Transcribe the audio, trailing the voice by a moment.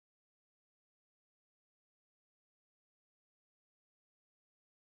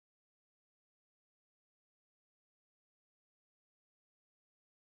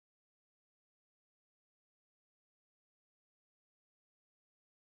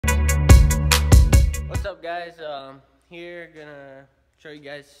up, guys? Here gonna show you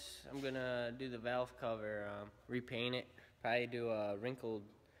guys. I'm gonna do the valve cover, repaint it. Probably do a wrinkled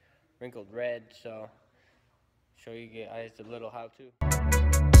red. So show you guys a little how to.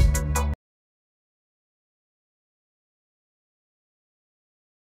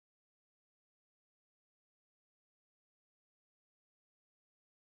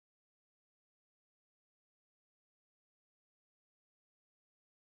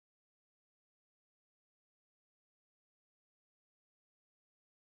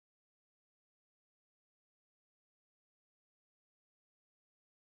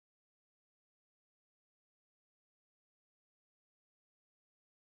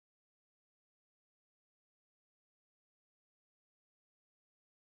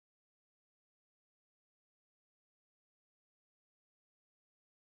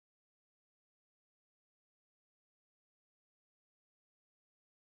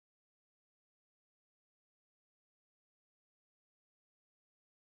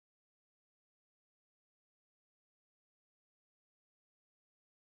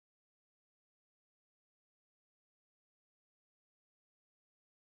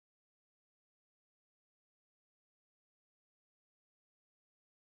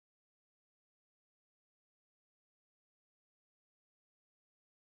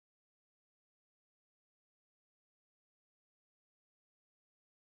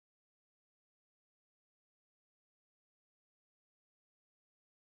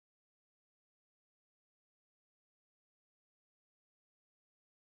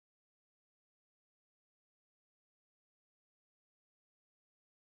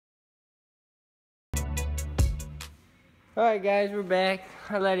 Alright guys, we're back.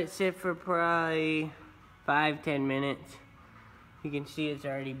 I let it sit for probably 5-10 minutes. You can see it's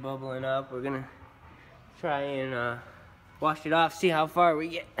already bubbling up. We're gonna try and wash it off, see how far we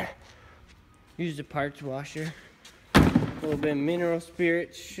get. Use the parts washer. A little bit of mineral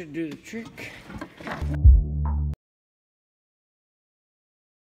spirits should do the trick.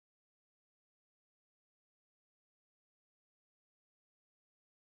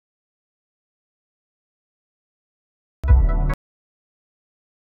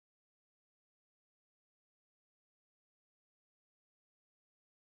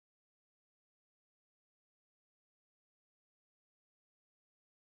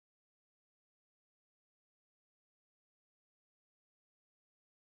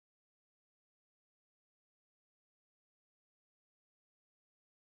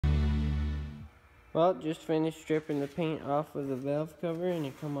 Well, just finished stripping the paint off of the valve cover and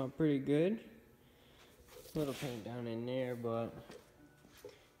it come out pretty good. A little paint down in there, but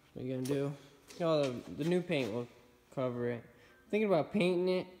what are you gonna do? Oh, the new paint will cover it. Thinking about painting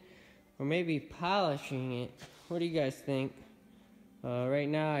it or maybe polishing it. What do you guys think? Right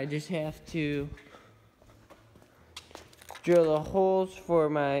now I just have to drill the holes for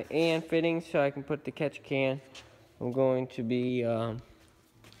my AN fittings so I can put the catch can. I'm going to be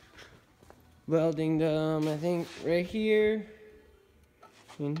welding them, I think, right here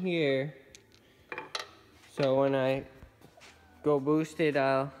and here. So when I go boost it,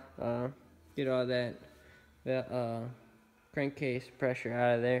 I'll get all that crankcase pressure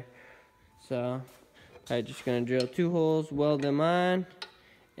out of there. So I'm just gonna drill 2 holes, weld them on,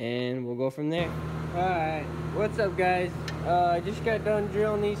 and we'll go from there. Alright, what's up guys? I just got done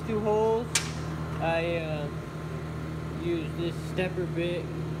drilling these 2 holes. I used this stepper bit.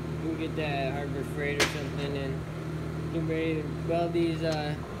 You can get that at Harbor Freight or something, and get ready to weld these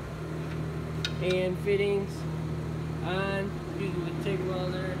AN fittings on using the TIG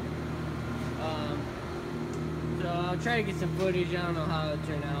welder. So I'll try to get some footage. I don't know how it'll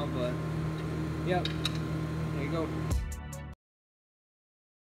turn out, but yep, there you go.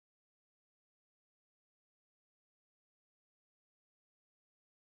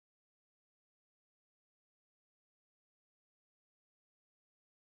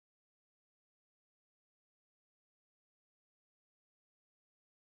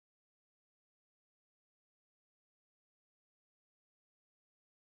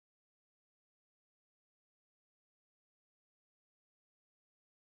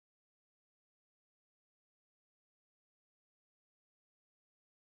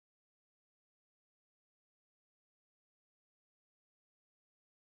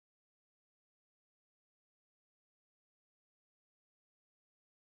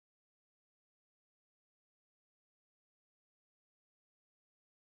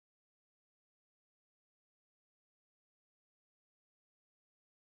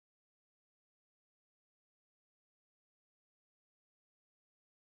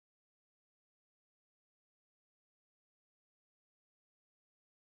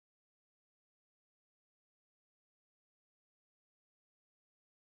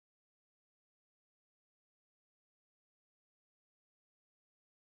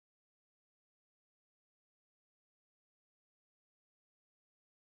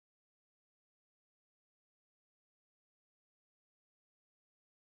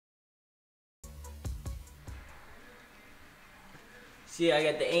 See, I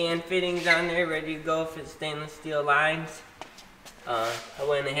got the AN fittings on there ready to go for the stainless steel lines. I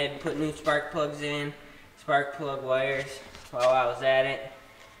went ahead and put new spark plugs in, spark plug wires while I was at it.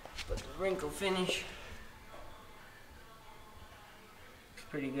 But the wrinkle finish is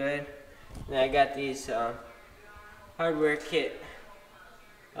pretty good. And I got these hardware kit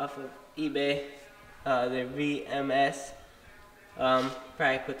off of eBay. They're VMS.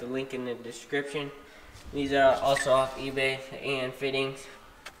 Probably put the link in the description. These are also off eBay, the AN fittings.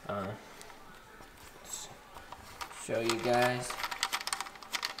 Show you guys.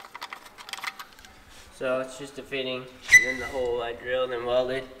 So it's just a fitting, and then the hole I drilled and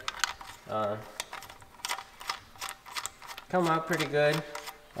welded. Come out pretty good.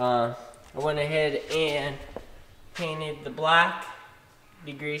 I went ahead and painted the block,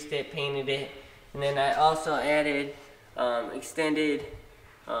 degreased it, painted it, and then I also added extended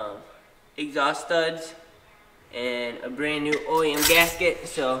exhaust studs and a brand new OEM gasket,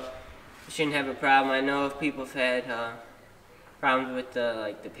 so I shouldn't have a problem. I know if people have had problems with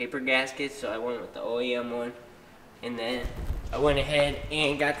the paper gaskets, so I went with the OEM one. And then I went ahead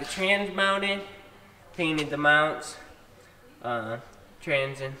and got the trans mounted, painted the mounts,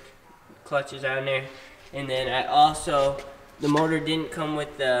 trans and clutches on there. And then I also, the motor didn't come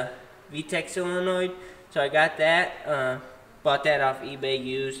with the VTEC solenoid, so I got that, bought that off eBay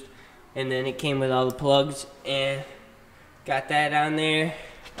used, and then it came with all the plugs and got that on there.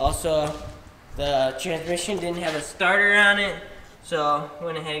 Also, the transmission didn't have a starter on it, so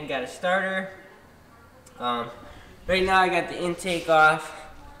went ahead and got a starter. Right now I got the intake off.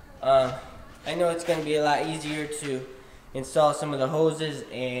 I know it's going to be a lot easier to install some of the hoses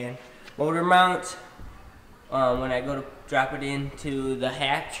and motor mounts when I go to drop it into the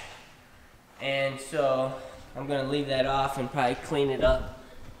hatch. And so I'm going to leave that off and probably clean it up.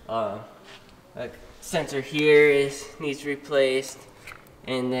 Like sensor here needs replaced,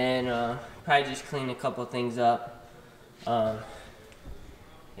 and then probably just clean a couple things up.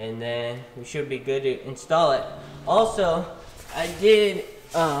 And then we should be good to install it. Also, I did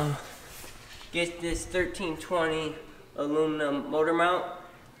get this 1320 aluminum motor mount,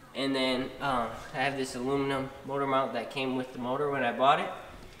 and then I have this aluminum motor mount that came with the motor when I bought it.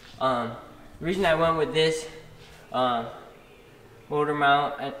 The reason I went with this motor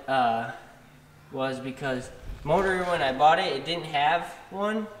mount was because motor, when I bought it, it didn't have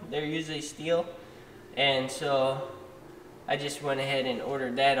one. They're usually steel, and so I just went ahead and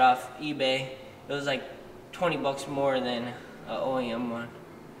ordered that off eBay. It was like 20 bucks more than an OEM one.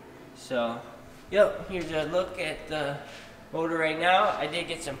 So, yep, here's a look at the motor right now. I did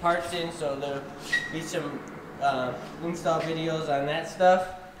get some parts in, so there'll be some install videos on that stuff.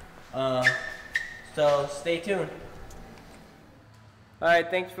 So stay tuned.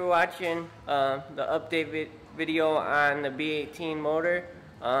 Alright, thanks for watching the update video on the B18 motor.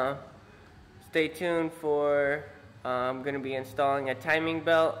 Stay tuned for I'm going to be installing a timing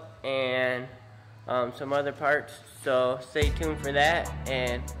belt and some other parts, so stay tuned for that,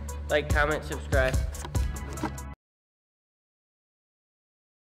 and like, comment, subscribe.